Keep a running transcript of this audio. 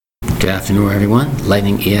Good afternoon, everyone.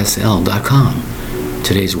 LightningESL.com.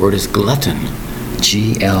 Today's word is glutton.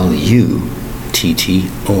 Glutton.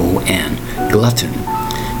 Glutton.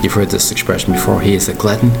 You've heard this expression before. He is a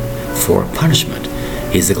glutton for punishment.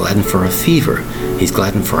 He's a glutton for a fever. He's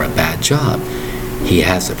glutton for a bad job. He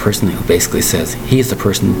has a person who basically says, he is the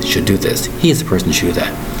person who should do this. He is the person who should do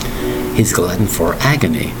that. He's a glutton for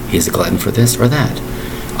agony. He's a glutton for this or that.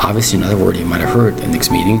 Obviously, another word you might have heard in this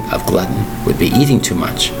meeting of glutton would be eating too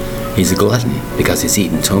much. He's a glutton because he's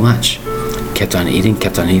eaten too much. Kept on eating,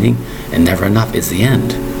 and never enough is the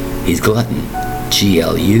end. He's glutton.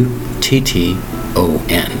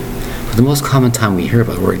 Glutton. For the most common time we hear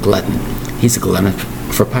about the word glutton, he's a glutton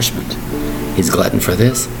for punishment. He's a glutton for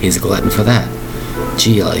this, he's a glutton for that.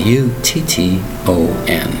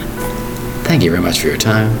 Glutton. Thank you very much for your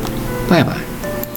time. Bye-bye.